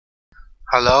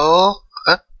Hello?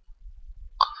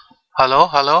 Hello?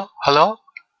 Hello? Hello?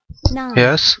 9,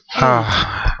 Yes? 8,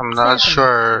 I'm not 7,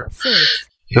 sure 6,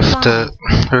 if 5, the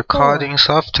recording 4,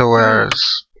 software 3.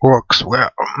 works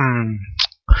well.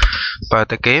 But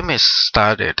the game is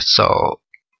started, so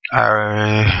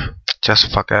I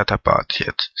just forget about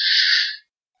it.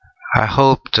 I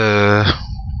hope the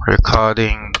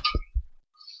recording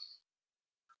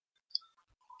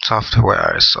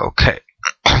software is okay.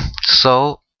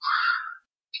 So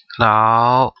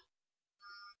now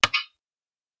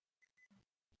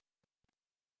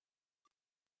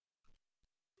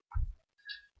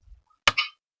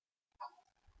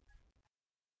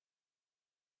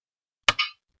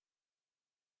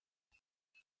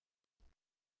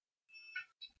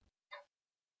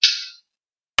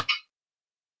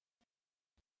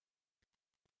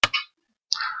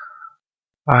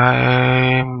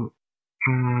I'm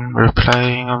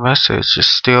replying a message. It's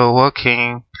still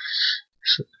working.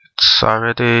 It's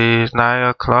already 9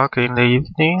 o'clock in the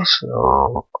evening,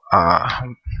 so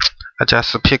I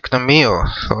just picked the meal.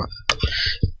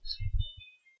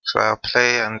 So I'll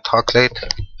play and talk later.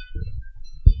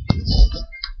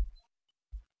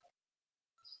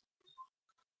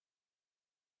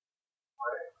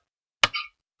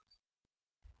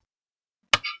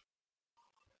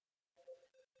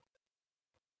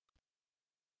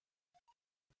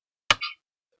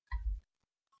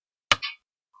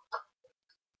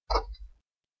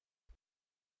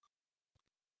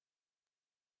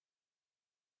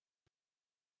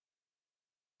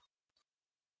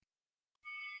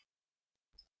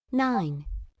 Nine,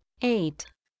 8,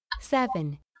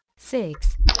 7,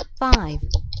 6, 5,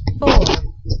 4,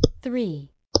 3,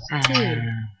 2.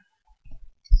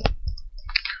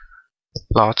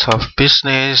 Lots of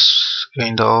business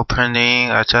in the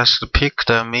opening. I just picked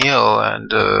the meal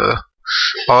and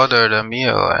ordered a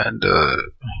meal, and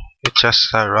it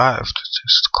just arrived.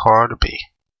 Just called me.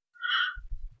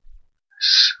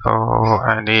 So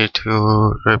I need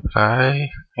to reply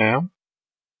him.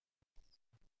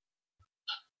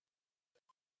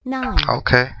 9,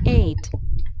 Okay. 8,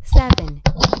 7,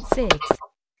 6.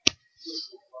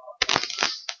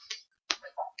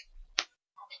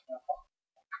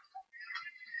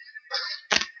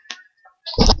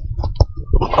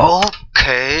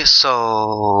 Okay,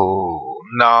 so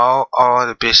now all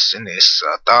the business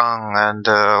are done, and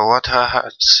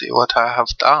see what I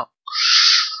have done.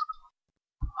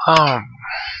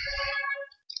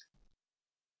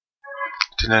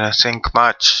 Didn't think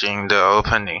much in the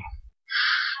opening,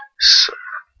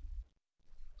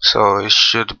 so it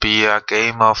should be a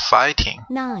game of fighting.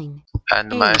 9,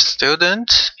 and 8. My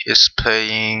student is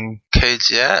playing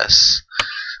KGS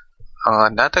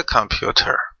on another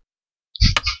computer.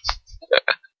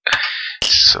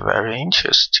 It's a very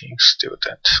interesting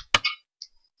student.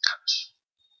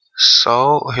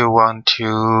 So he want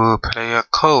to play a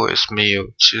call with me,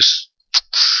 which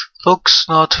looks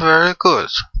not very good.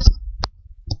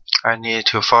 I need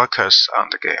to focus on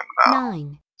the game now.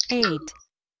 9, 8,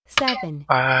 7.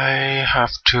 I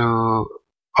have to.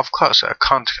 Of course, I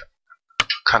can't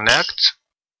connect.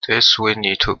 This we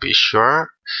need to be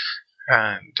sure.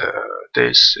 And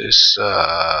this is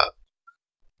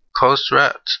code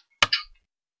red.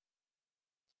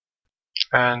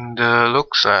 And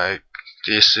looks like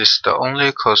this is the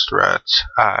only code red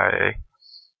I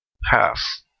have.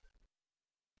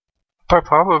 But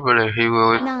probably he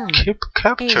will 9,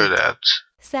 capture 8, that.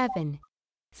 7,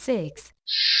 6,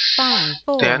 5,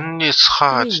 4. Then it's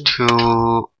hard 3.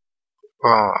 to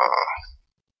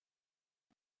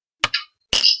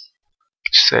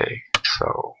say.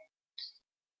 So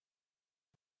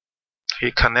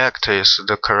he connect is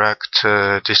the correct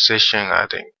decision, I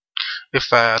think.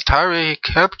 If I Atari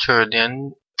capture,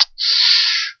 then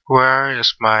where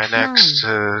is my next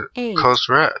 8, code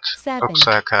red? 7. Looks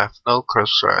like I have no code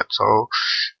red. So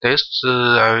this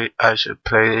I should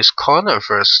play this corner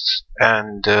first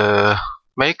and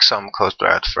make some code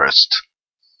red first.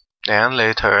 Then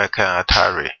later I can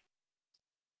Atari.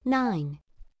 9,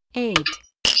 8.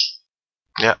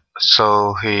 Yeah,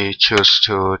 so he chose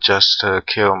to just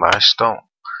kill my stone.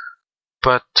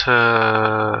 But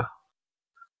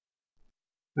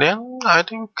then I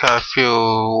think I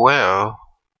feel well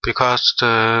because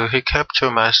he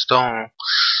captured my stone.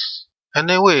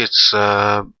 Anyway, it's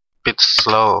a bit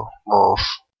slow move,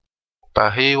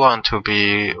 but he want to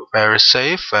be very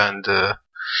safe and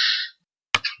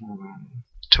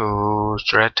to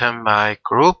threaten my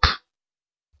group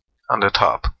on the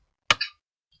top.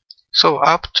 So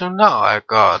up to now I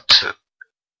got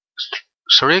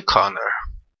 3 corner.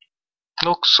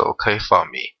 Looks okay for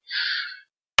me.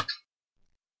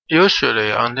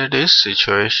 Usually under this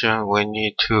situation we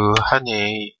need to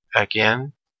honey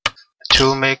again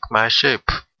to make my shape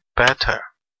better.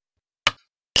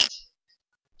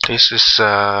 This is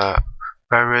a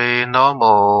very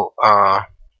normal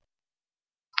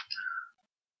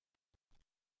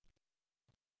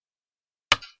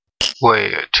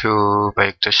way to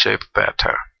make the shape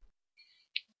better.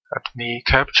 Let me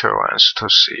capture once to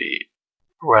see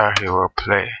where he will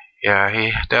play. Yeah,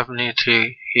 he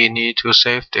definitely need to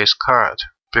save this card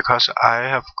because I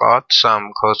have got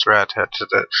some coast red at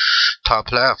the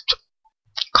top left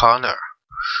corner.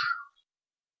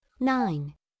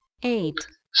 9, 8,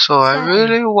 So I 7,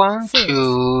 really want 6,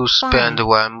 to spend 5,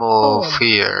 one move 4,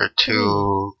 here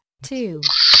to 2,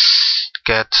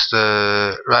 get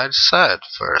the right side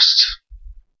first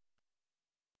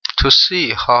to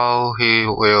see how he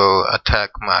will attack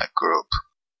my group.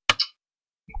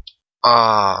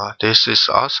 This is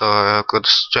also a good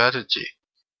strategy.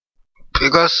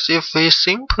 Because if we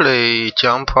simply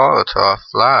jump out or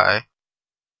fly,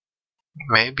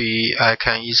 maybe I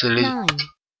can easily 9,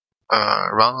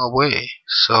 run away.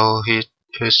 So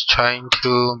he's trying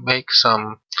to make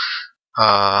something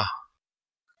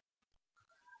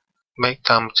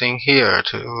here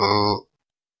to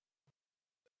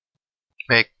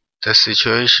make the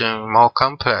situation more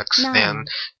complex. 9, Then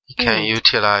he can 8,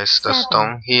 utilize the 7,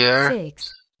 stone here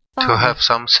 6, to 5, have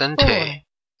some 4, sente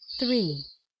 3,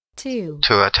 2,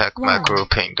 to attack my 1.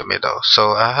 group in the middle.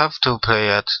 So I have to play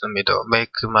at the middle,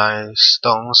 make my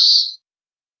stones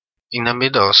in the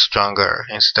middle stronger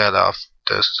instead of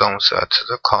the stones at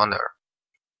the corner.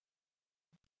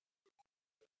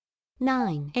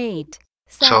 9, 8,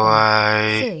 So 7,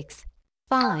 I 6,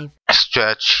 5,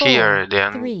 stretch 4, here,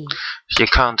 then 3, he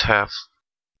can't have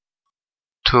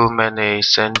too many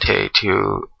sente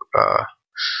to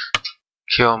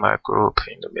kill my group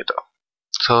in the middle.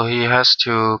 So he has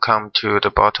to come to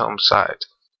the bottom side.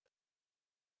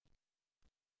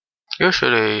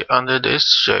 Usually under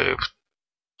this shape,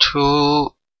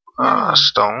 two 9,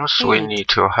 stones we 8, need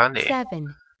to honey.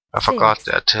 7, I forgot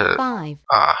 6, that 5,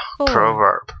 4,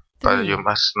 proverb, but 3, you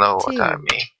must know what I 2.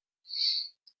 mean.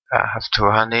 I have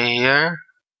to honey here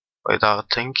without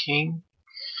thinking.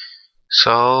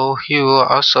 So he will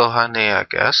also honey, I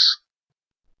guess.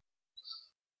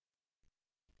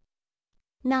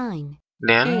 9,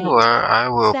 Then 8, where I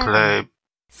will 7, play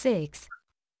 6,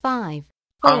 5,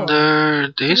 4, under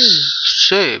this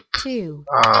 3, shape. 2.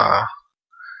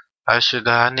 I should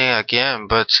honey again,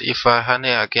 but if I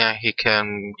honey again, he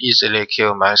can easily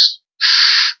kill my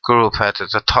group at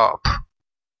the top.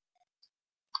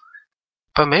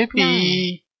 But 9,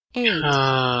 maybe 8,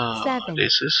 7,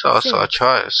 this is also a 6,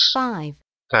 choice 5,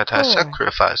 that I 4,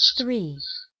 sacrifice 3,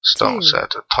 stones 2, at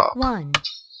the top. 1.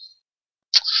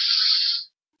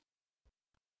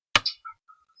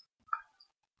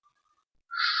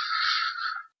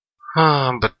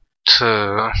 But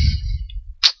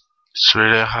it's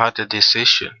really a hard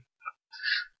decision.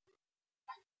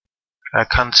 I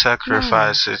can't 9,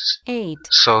 sacrifice it. 8,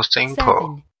 So simple.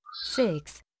 7,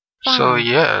 6, So 5,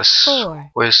 yes,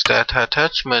 4. with that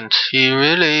attachment, he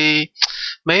really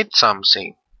made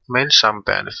something, made some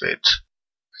benefit.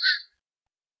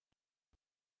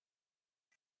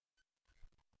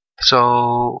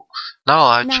 So now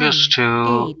I 9, choose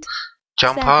to 8,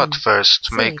 jump 7, out first,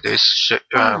 6, make this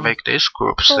 5, make this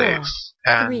group 4, safe,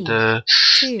 and 3,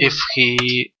 2. if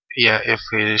he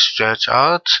stretch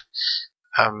out,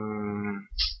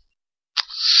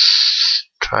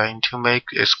 trying to make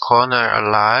this corner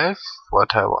alive.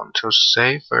 What I want to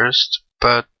say first,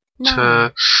 but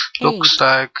 9, looks 8,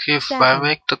 like if 7, I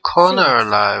make the corner 6,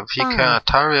 alive, he 5, can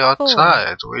Atari 4,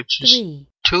 outside, which is 3,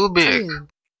 too big. 2,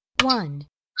 1.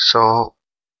 So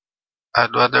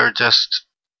I'd rather just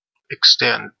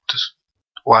extend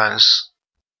once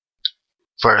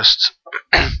first.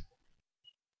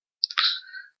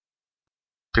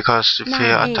 Because if he 9,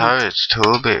 8. Atari is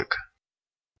too big,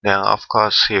 then of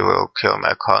course he will kill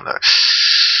my corner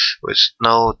with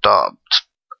no doubt.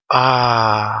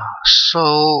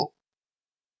 So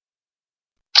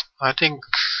I think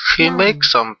he 9,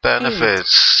 makes some 8,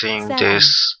 benefits in 7,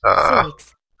 this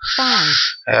 6, 5,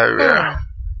 area.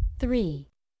 4, 3,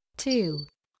 2,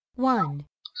 1,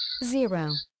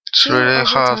 0. It's 2 really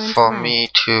hard overturns for left. me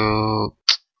to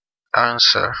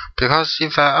answer, because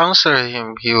if I answer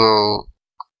him, he will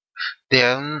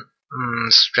then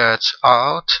stretch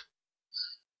out,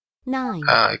 9,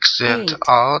 extend 8,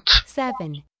 out,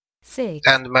 7, 6,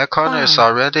 and my corner is 5,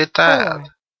 already dead. 4,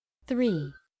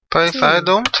 3, But if I 2.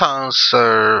 don't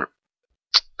answer,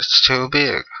 it's too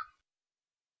big.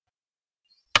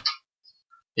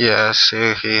 Yes,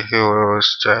 he will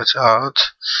stretch out.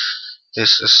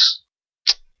 This is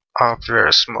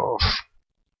obvious move.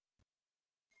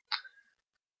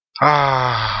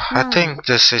 I think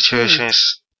the situation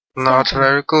is not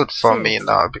very good for me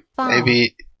now.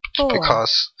 Maybe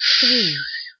because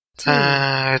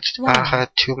I had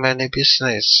too many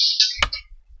business.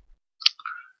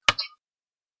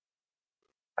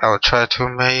 I'll try to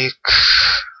make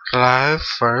live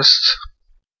first.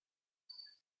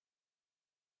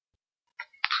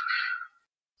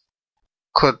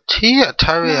 Could he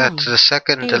Atari at the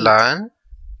second line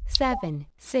 7,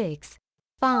 6,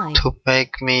 5 to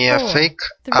make me a 4, fake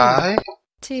 3, eye?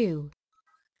 2,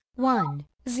 1,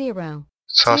 0.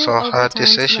 It's also a hard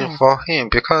decision for him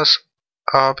because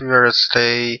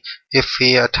obviously if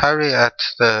he Atari at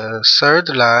the third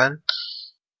line,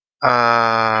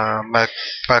 my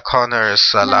corner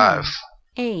is alive.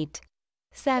 9, 8,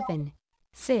 7,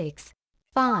 6,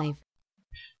 5,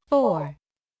 4.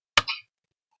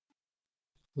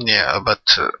 Yeah, but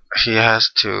he has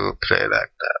to play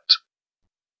like that.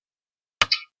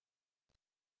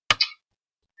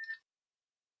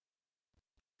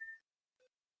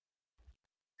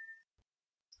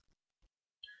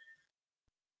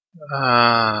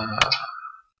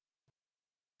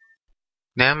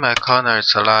 Then my corner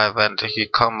is alive and he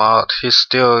come out. He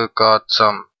still got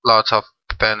lots of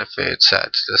benefits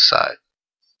at the side.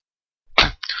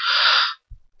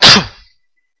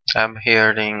 I'm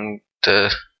hearing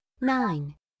the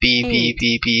 9, beep beep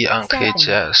beep beep on 7,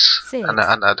 KJS 6, and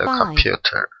another 5,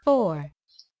 computer. 4,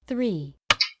 3.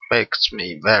 Makes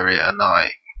me very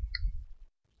annoying.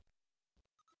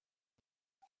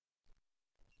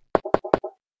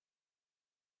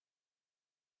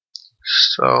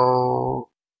 So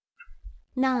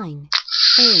 9,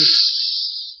 8,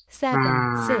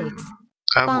 7, 6,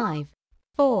 5,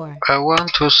 4. I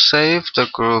want to save the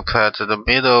group at the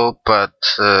middle, but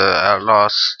I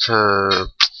lost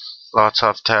lots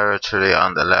of territory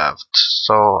on the left.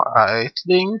 So I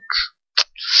think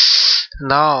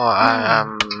now I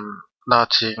am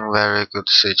not in very good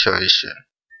situation.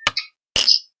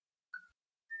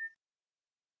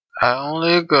 I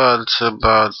only got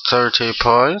about 30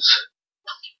 points.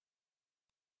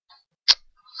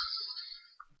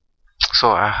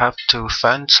 So I have to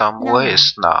find some 9,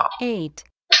 ways now. 8,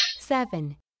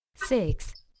 7,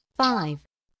 6, 5,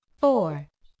 4,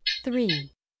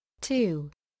 3,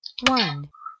 2, 1.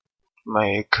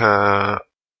 Make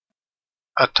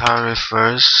Atari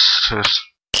first.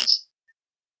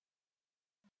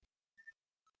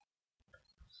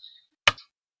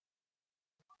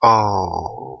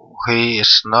 Oh, he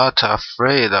is not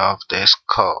afraid of this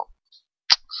call.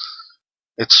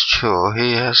 It's true,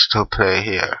 he has to play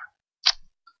here.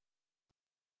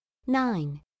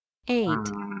 9, 8,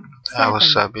 I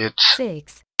was 7, a bit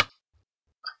 6.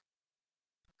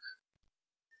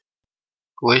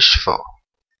 wishful.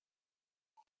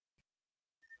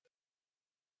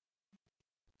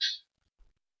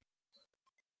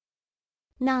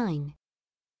 Nine,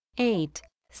 8,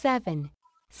 7,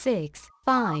 6,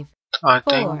 5, I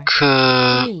 4, think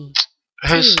 3,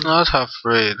 he's 2. not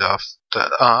afraid of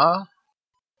that.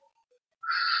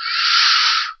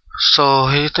 So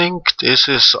he thinks this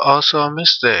is also a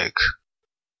mistake.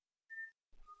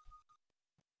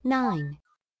 9,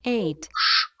 8,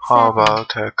 How 7.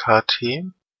 about I cut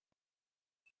him?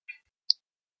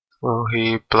 Will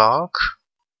he block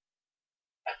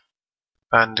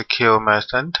and kill my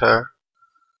center?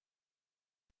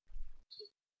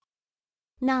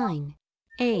 9,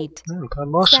 8, But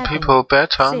most 7, people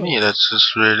bet on 6, me. That's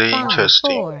just really 5,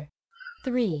 interesting. 4,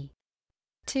 3,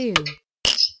 2.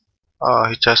 Oh,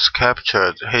 he just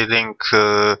captured. He think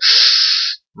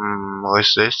with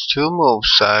these two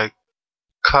moves I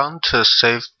can't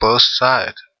save both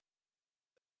sides.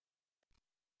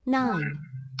 9,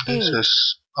 This 8,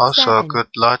 is also 7, a good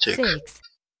logic. 6,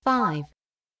 5,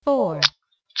 4. It's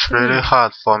 3, really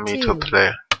hard for me 2. to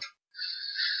play.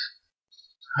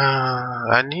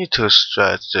 I need to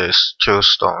stretch these two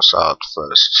stones out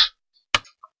first.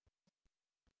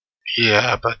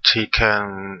 Yeah, but he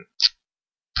can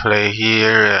play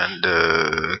here and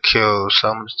kill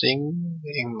something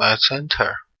in my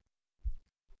center.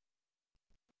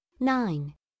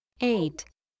 9, 8,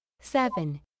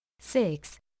 7,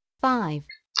 6, 5,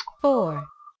 4,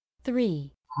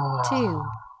 3, 2,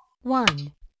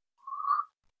 1.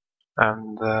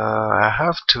 And I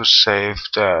have to save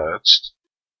that.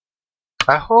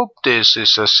 I hope this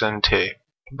is a Sente,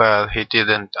 but he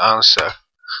didn't answer.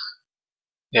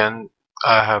 Then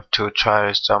I have to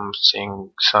try some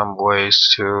ways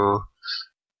to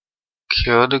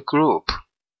kill the group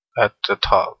at the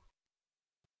top.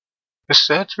 Is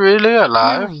that really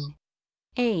alive? 9,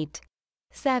 8,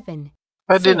 7,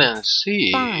 I didn't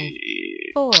see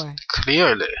 5, 4,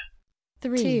 clearly.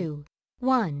 3, 2,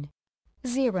 1,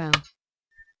 0.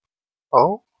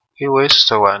 Oh, he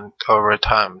wasted one over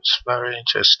time. It's very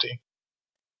interesting.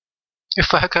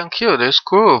 If I can kill this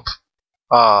group,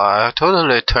 I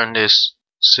totally turn this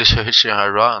situation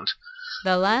around.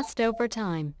 The last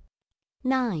overtime.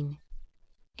 9,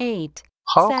 8,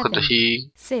 How 7, could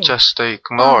he 6, just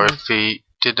ignore 5. if he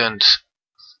didn't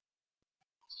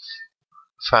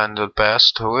find the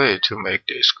best way to make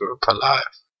this group alive?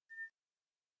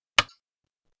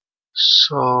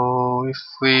 So if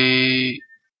we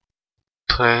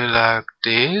play like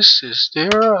this, is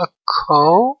there a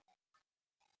call?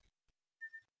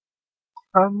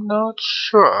 I'm not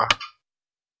sure.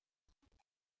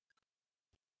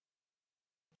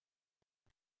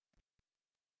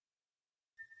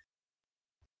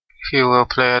 He will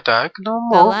play a diagonal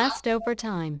move? The last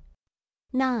overtime.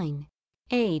 9,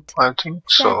 8, I think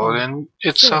 7, so. Then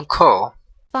it's 6, a call.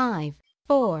 5,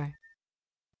 4,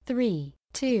 3,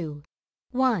 2,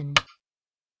 1.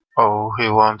 Oh, he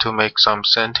want to make some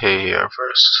sente here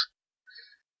first.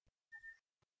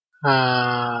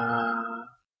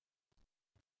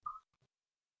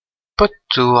 But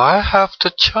do I have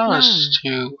the chance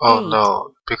 9, to? Oh 8,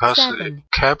 no, because 7,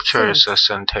 capture is 6, a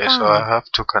sente, 5, so I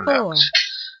have to 4, connect.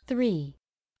 3,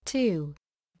 2,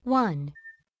 1,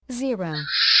 0.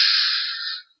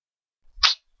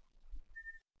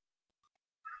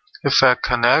 If I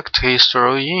connect, he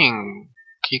throw in.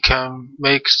 He can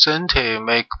make sente,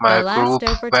 make my The last group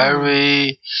overtime.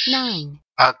 very 9,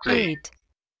 ugly. 8,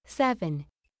 7,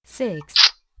 6,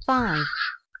 5,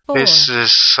 4. This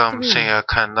is something 3, I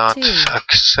cannot 2.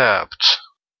 accept.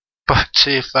 But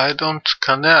if I don't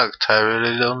connect, I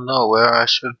really don't know where I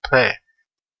should play.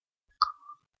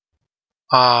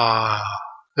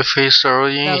 If he throw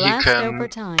in, The he last can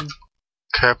overtime.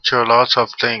 capture lots of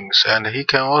things, and he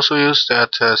can also use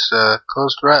that as a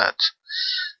coast rat.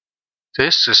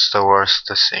 This is the worst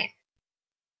thing.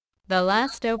 The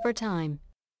last overtime.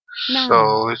 9,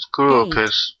 So his group 8,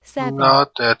 is 7,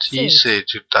 not that 6, easy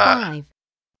to die. 5,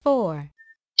 4,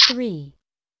 3,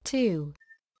 2,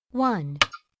 1.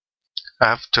 I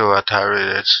have to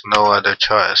Atari, there's no other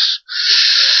choice.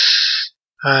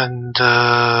 And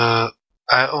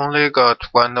I only got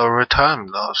one overtime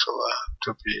now, so I have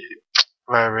to be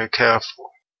very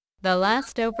careful. The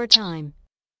last overtime.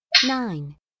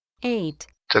 9, 8,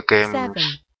 The game, 7,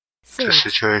 the 6,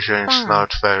 situation is 5,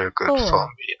 not very good 4, for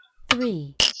me.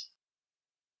 3.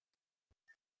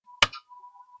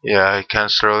 Yeah, he can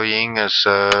throw in as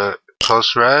a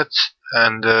coast rat,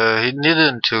 and he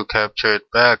needn't to capture it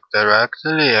back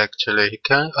directly. Actually, he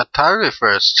can Atari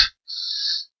first.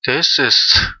 This is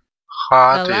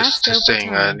hardest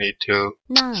thing I need to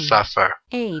 9, suffer.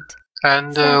 8,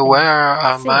 And 7, where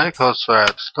are my 6. coast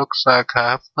rats? Looks like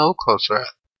I have no coast rat.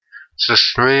 This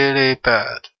is really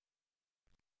bad.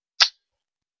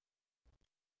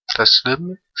 That's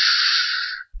the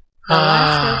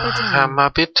last overtime. I'm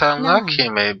a bit unlucky,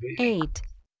 9, maybe. 8,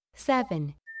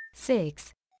 7,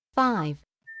 6, 5,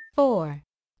 4,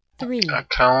 3. I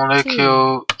can only 2.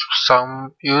 kill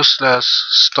some useless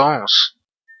stones.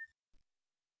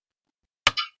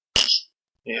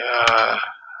 Yeah,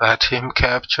 let him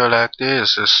capture like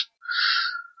this is.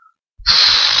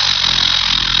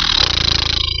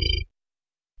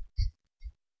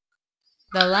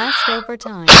 The last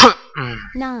overtime.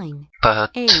 9,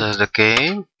 But 8. The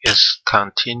game is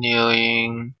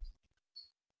continuing.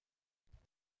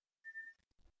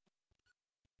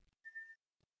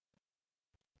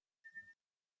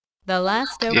 The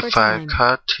last If I overtime.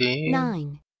 cut him,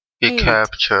 9, he 8,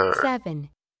 capture. 7,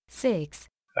 6,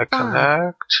 I 5,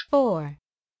 connect. 4,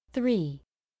 3,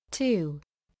 2,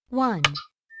 1.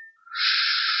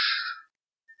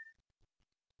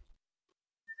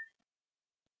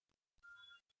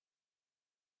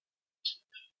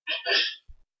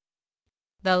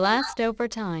 The last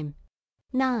overtime.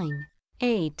 9,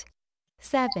 8,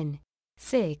 7,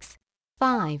 6,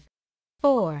 5,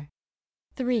 4,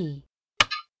 3.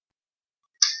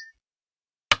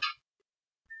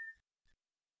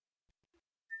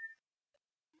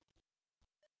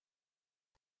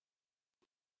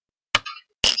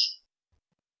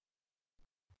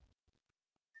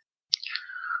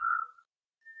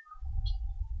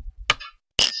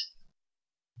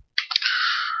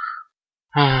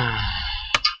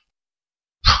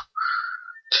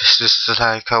 This is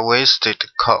like a wasted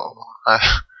call.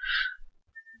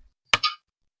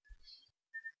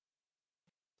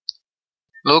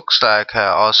 Looks like I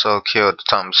also killed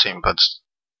something, but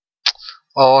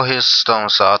all his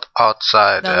stones are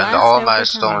outside, The and last all my overtime.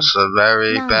 stones are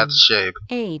very 9, bad shape.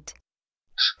 8,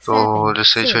 So the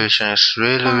 6, situation is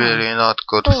really 5, not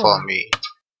good 4. for me.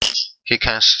 He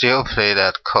can still play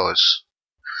that course.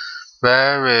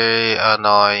 Very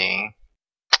annoying.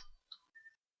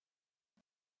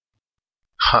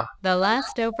 Huh. The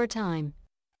last overtime.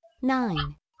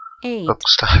 9, 8,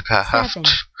 Looks like I have 7,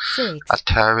 to 6,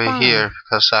 carry 5, here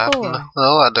because I have 4.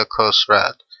 no other course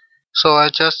red. So I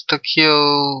just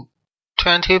kill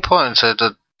 20 points at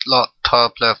the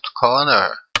top left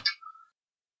corner.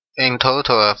 In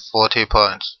total I have 40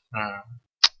 points.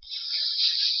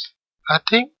 I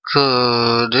think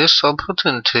this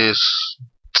opportunity is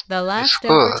The last good.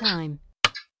 overtime.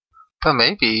 But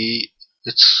maybe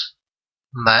it's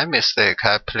my mistake.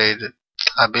 I played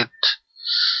a bit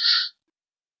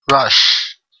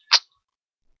rush,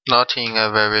 not in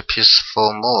a very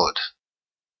peaceful mood,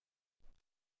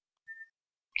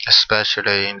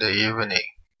 especially in the evening.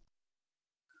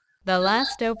 The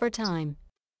last overtime.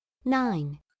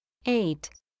 9, 8,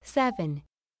 7,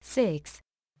 6,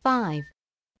 5,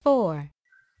 4,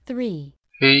 3,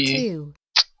 He 2,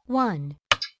 1.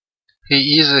 he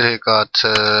easily got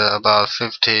about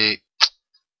 50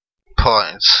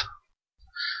 points.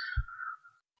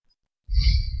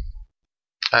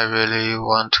 I really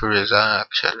want to resign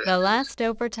actually. The last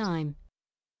overtime.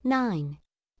 9,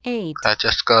 8, I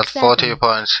just got 7, 40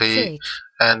 points. 6,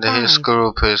 And 5, his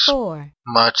group is 4,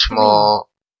 much 3, more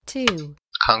 2.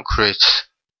 concrete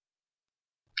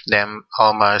than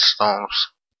all my stones.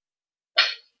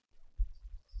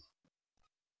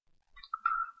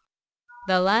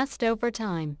 The last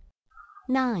overtime.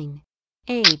 9,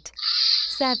 8,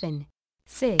 7,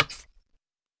 6.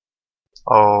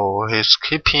 Oh, he's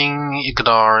keeping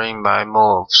ignoring my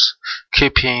moves.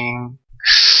 Keeping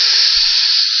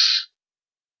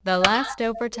The last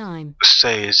overtime.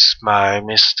 says my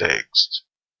mistakes.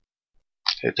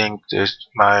 He thinks this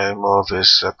my move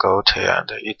is a goatee, and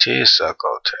it is a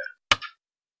goatee.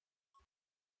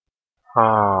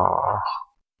 Oh.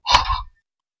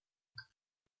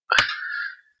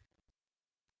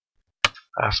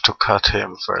 I have to cut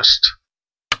him first.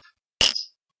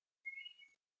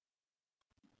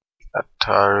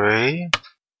 Atari.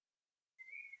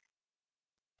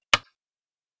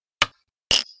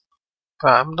 But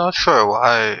I'm not sure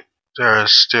why there are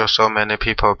still so many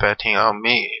people betting on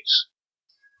me. It's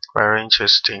very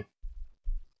interesting.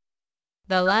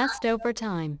 The last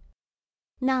overtime.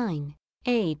 9,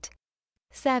 8,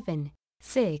 7,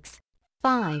 6,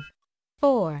 5,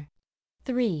 4,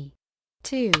 3,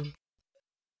 2.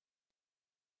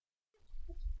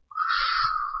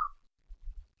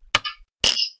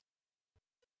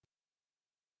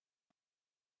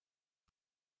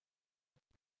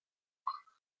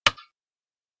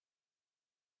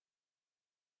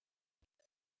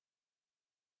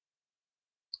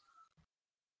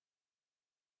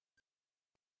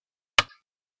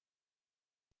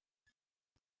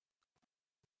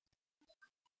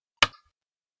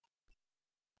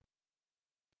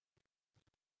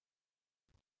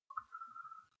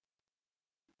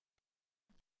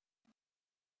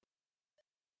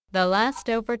 The last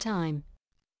overtime.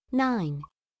 9,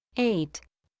 8,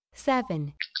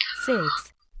 7,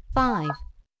 6, 5,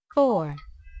 4,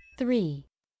 3,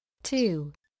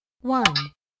 2, 1.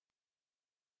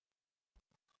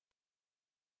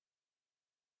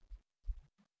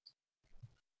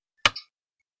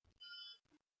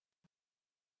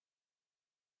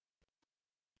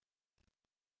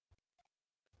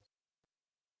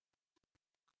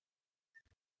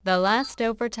 The last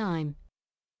overtime.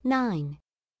 9,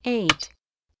 8.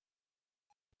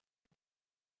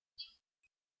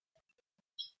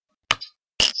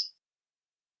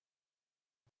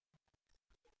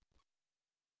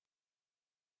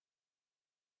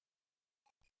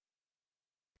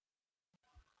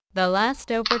 The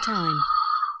last overtime.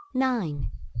 9,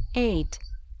 8,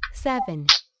 7,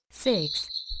 6,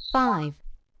 5,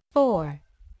 4,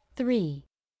 3.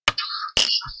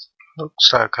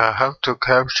 Looks like I have to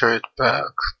capture it back.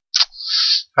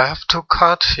 I have to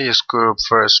cut his group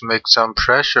first, make some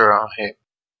pressure on him.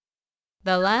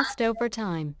 The last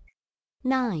overtime.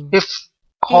 9. If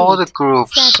all the 8,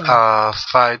 groups 7. are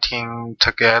fighting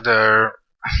together,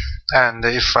 and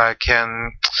if I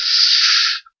can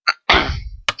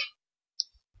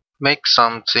make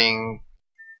something,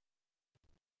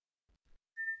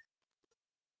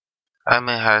 I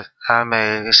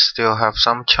may still have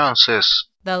some chances.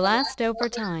 The last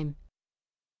overtime.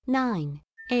 9,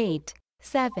 8,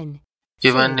 7,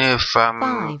 Even 6, if 5,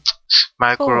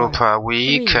 my 4, group are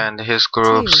weak 3, and his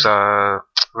groups 2. are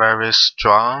very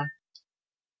strong,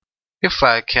 if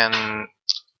I can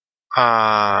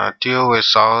deal with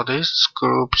all these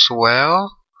groups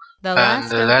well The and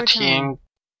last let overtime. him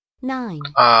 9,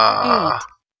 8, Uh,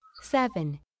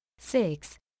 7,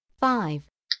 6, 5,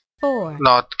 4,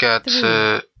 not get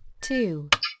 3, 2.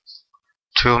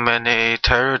 too many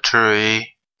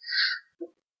territory.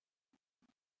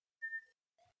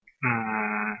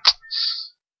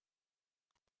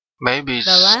 Maybe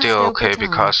it's still okay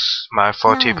because my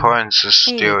 40 points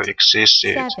still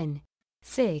existed. 7,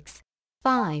 6,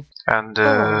 5, and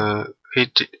 4,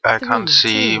 I 3, can't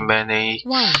see 2, many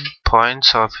 1.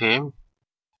 points of him.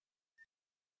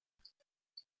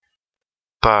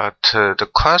 But the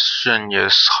question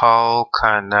is, how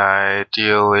can I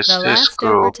deal with this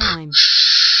group 9,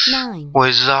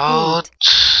 without 8,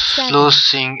 7,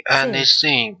 losing 6,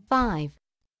 anything? 5,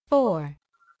 4,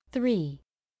 3,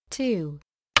 2.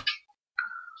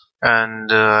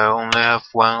 And I only have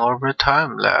 1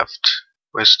 overtime left.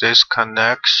 With this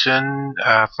connection,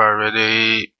 I've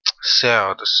already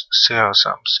sold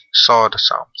something.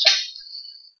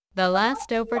 The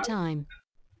last overtime.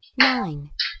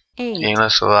 9, 8, 赢了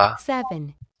是吧？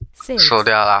 7, 输 6,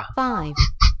 掉了。 5,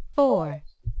 4,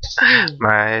 3.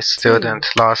 My student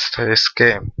lost his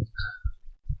game.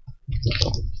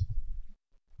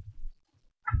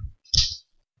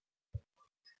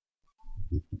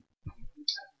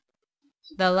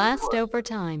 The last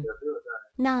overtime.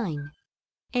 9,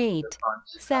 8,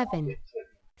 7,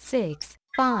 6,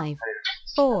 5,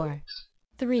 4,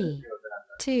 3,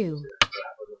 2.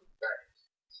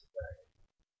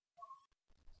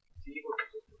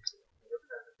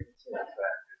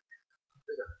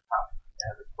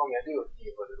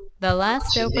 The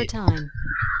last overtime.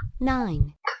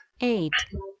 9, 8,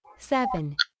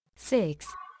 7, 6,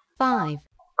 5, 4.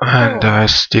 And I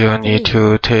still need 3,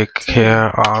 to take 2. care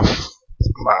of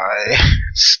my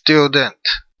student.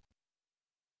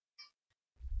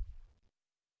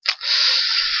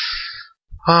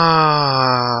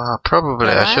 Probably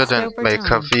I shouldn't make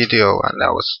a video when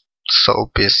I was so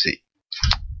busy.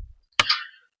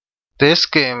 This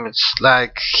game is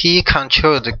like he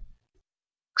controlled the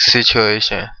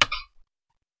situation.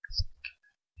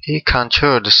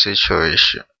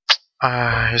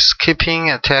 He's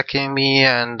keeping attacking me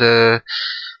and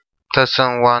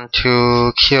doesn't want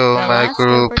to kill my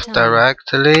group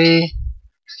directly.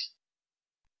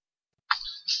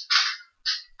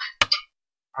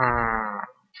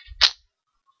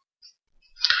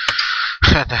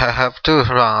 And I have to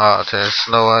run out. There's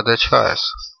no other choice.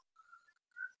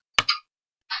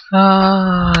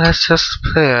 Let's just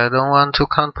play. I don't want to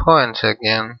count points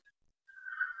again.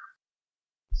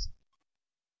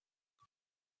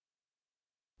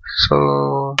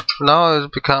 So now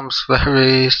it becomes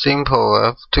very simple. I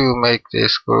have to make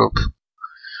this group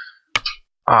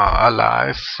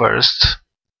alive first,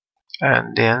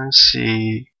 and then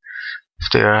see if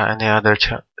there are any other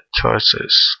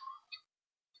choices.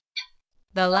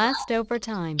 The last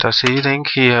overtime. Does he think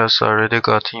he has already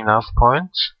got enough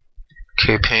points?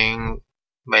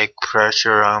 Make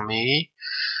pressure on me.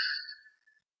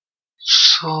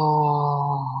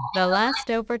 So the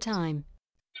last overtime.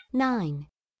 9,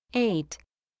 8,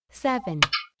 7.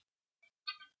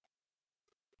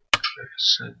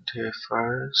 Listen to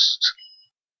first.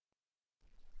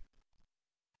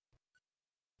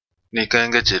 你跟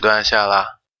个几段下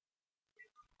啦？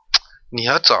你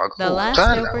要找个 The 五 last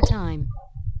段的。 overtime.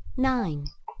 9,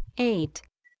 8,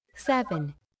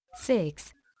 7,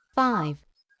 6, 5,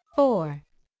 4,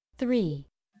 3,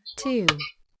 2.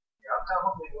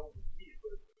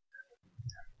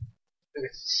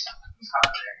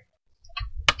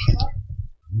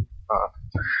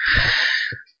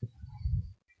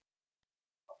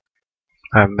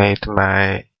 I made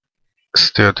my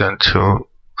student to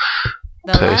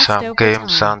play some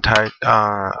games on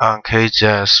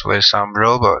KJS with some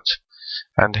robots,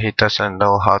 and he doesn't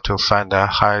know how to find a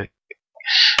 6-dan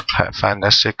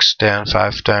and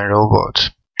 5-dan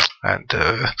robot, and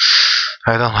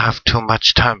I don't have too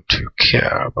much time to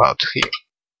care about him.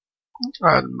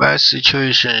 And my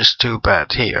situation is too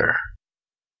bad here.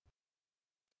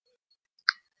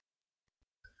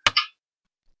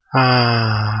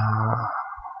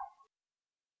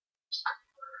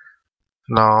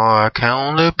 No, I can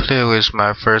only play with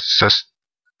my first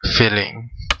feeling.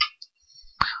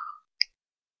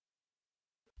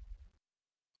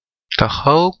 The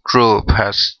whole group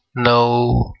has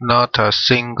not a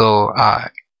single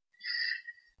eye.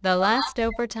 The last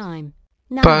overtime.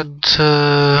 9, But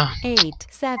 8,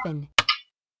 7.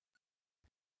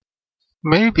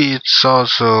 Maybe it's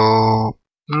also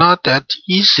not that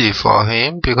easy for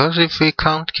him, because if he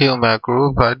can't kill my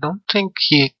group, I don't think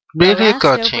he really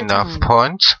got enough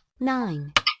points.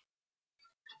 9.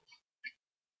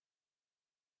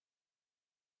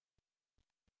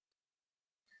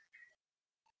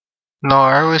 No,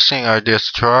 everything I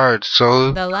destroyed,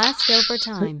 so The last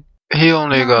overtime. he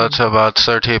only 9, got about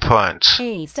 30 points.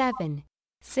 8, 7,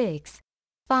 6,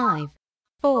 5,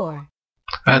 4,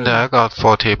 And 3, I got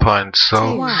 40 points, 2,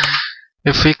 so 1.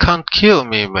 if he can't kill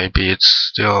me, maybe it's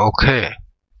still okay.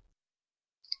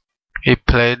 He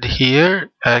played here,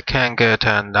 I can get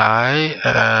an eye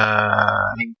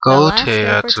in goatee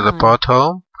at the overtime.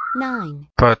 bottom, 9,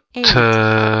 but 8,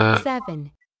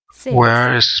 7, 6,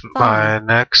 where is 5, my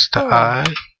next 4.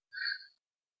 eye?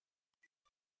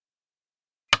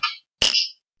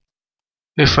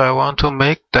 If I want to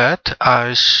make that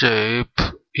eye shape,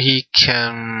 he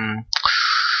can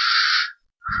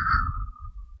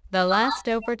The last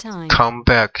overtime. come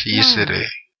back easily.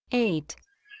 8,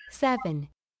 7,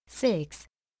 6,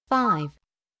 5,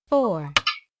 4.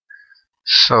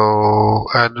 So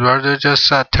I'd rather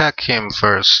just attack him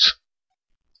first,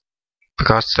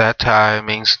 because that eye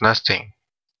means nothing.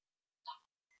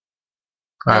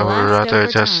 I would rather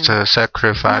just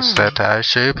sacrifice 9. that eye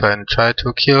shape and try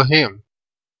to kill him.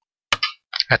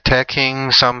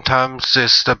 Attacking sometimes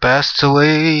is the best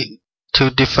way to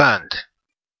defend.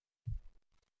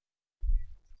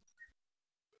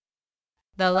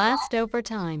 The last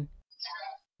overtime.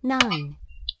 9.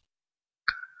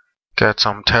 Get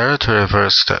some territory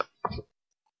first.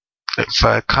 If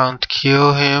I can't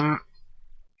kill him,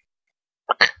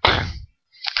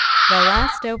 The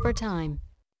last overtime.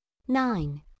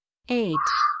 9, 8,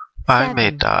 I may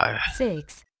 7, die.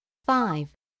 6, 5,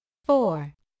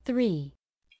 4, 3,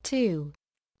 2,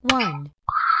 1.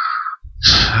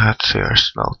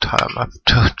 There's no time. I have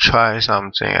to try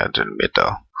something at the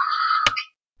middle.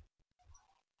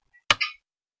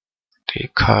 He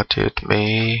cutted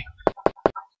me.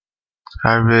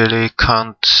 I really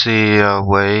can't see a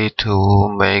way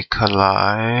to make a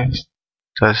life.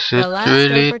 Does it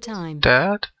really overtime.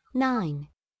 dead? 9,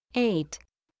 8,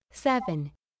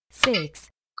 7, 6.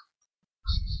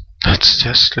 Let's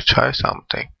just try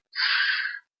something.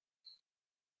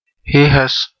 He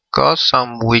has got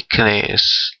some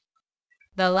weakness.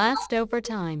 The last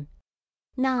overtime.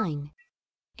 9,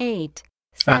 8,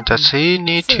 7. And does he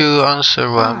need 6, to answer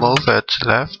one 5. move at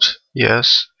left?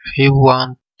 Yes, he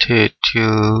wanted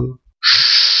to.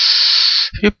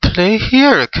 He play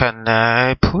here. Can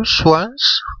I push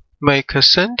once? Make a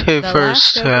centi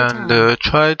first and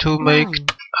try to make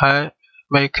 9.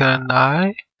 an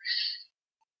eye,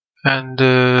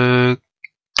 and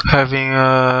having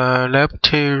a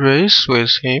lefty race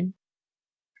with him.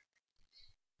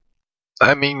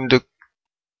 I mean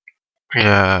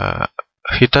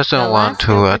he doesn't want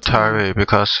to Atari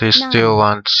because he still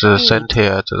wants the centi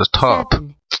at the top.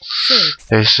 7, 6,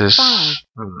 This is 5,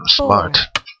 smart.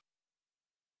 4.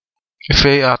 If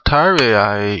he Atari,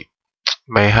 I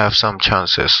may have some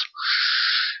chances.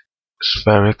 It's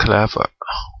very clever.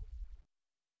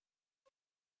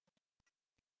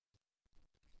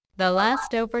 The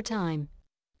last overtime.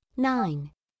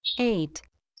 9, 8,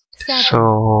 7,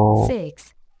 So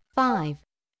 6, 5,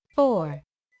 4,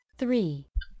 3,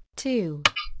 2.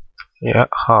 yeah,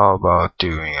 how about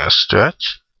doing a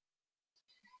stretch?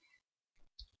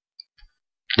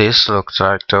 This looks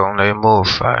like the only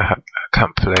move I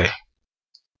can play.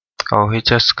 Oh, he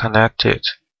just connected.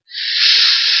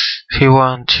 He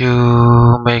wants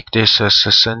to make this as a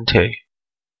centi.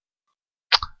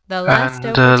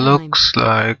 And looks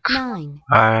like 9,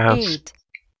 I have 8,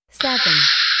 7,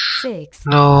 6,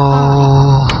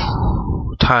 no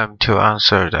time to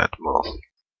answer that move.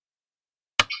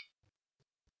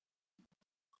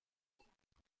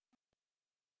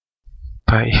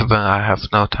 But even I have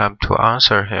no time to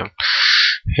answer him,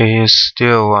 he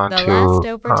still want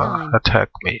to attack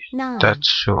me. 9,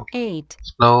 That's true. 8,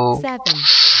 No. 7,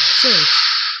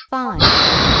 6, 5,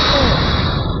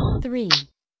 4, 3,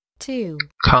 2.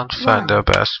 Can't find the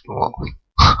best move.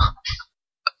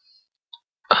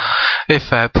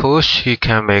 If I push, he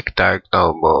can make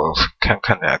diagonal move, can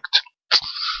connect.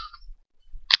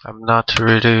 I'm not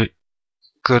really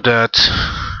good at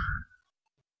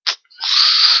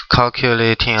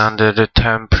calculating under the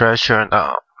time pressure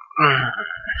now.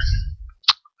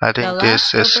 I think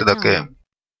this is the game.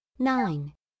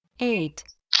 9, 8,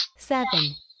 7,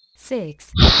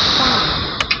 6,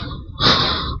 5.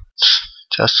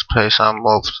 Just play some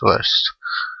moves first.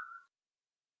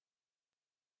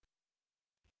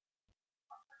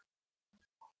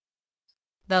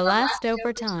 The last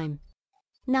overtime.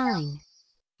 9,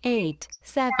 8,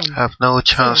 7. Have no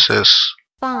chances. 6,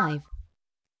 5,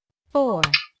 4.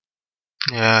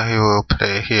 Yeah, he will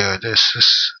play here. This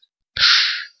is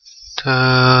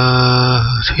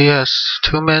he has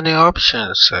too many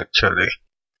options actually.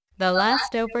 The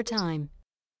last overtime.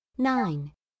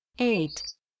 9, 8,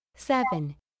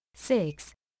 7,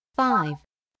 6, 5,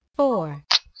 4.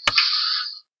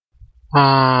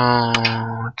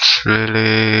 It's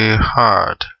really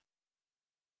hard.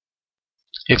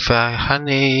 If I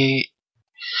honey,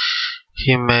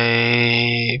 he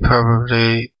may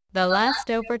probably. The last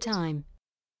overtime.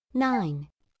 9,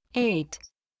 8,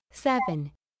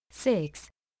 7,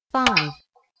 6, 5.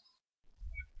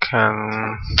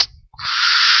 Can.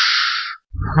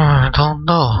 I don't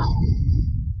know.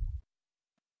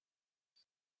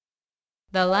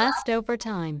 The last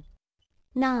overtime.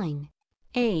 9,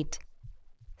 8,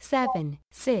 7,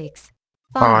 6,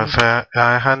 5. Or if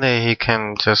I honey, he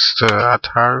can just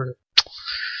attack.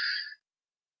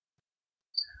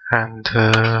 And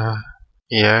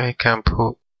yeah, he can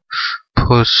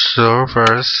push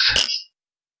overs.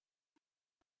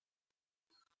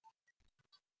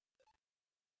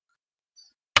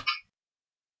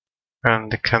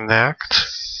 And connect.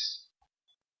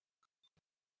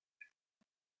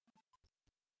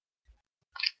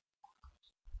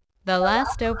 The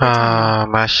last overtime.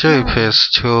 My shape 9, is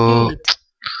too 8,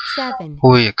 7,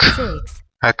 weak. 6,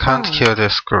 I can't 5. kill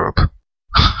this group.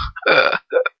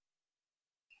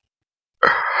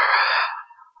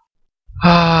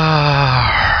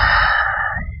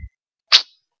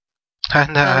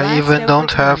 And I even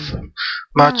don't have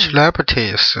much 9,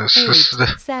 liberties. This 8, is the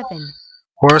 7,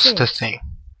 worst 6. thing.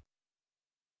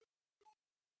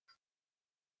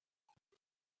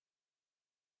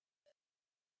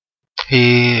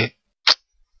 He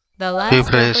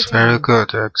plays very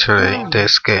good actually 9, in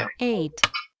this game. 8.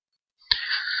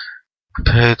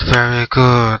 Played very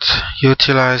good.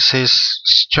 Utilized his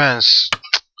strengths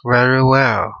very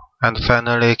well. And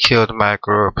finally killed my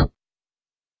group.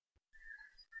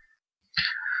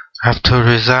 Have to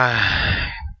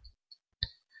resign.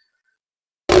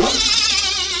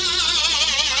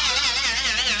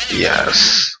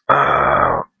 Yes.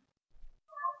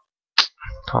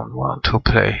 Don't want to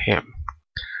play him.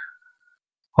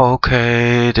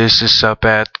 Okay, this is a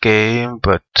bad game,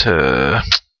 but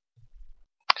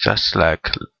just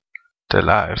like the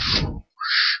life,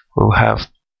 we'll have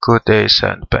good days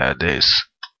and bad days.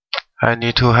 I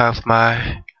need to have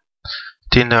my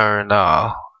dinner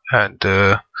now, and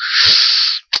too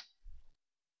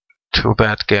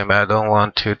bad game. I don't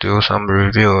want to do some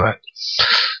review.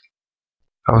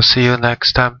 I'll see you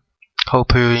next time.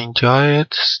 Hope you enjoy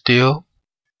it still.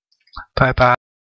 Bye bye.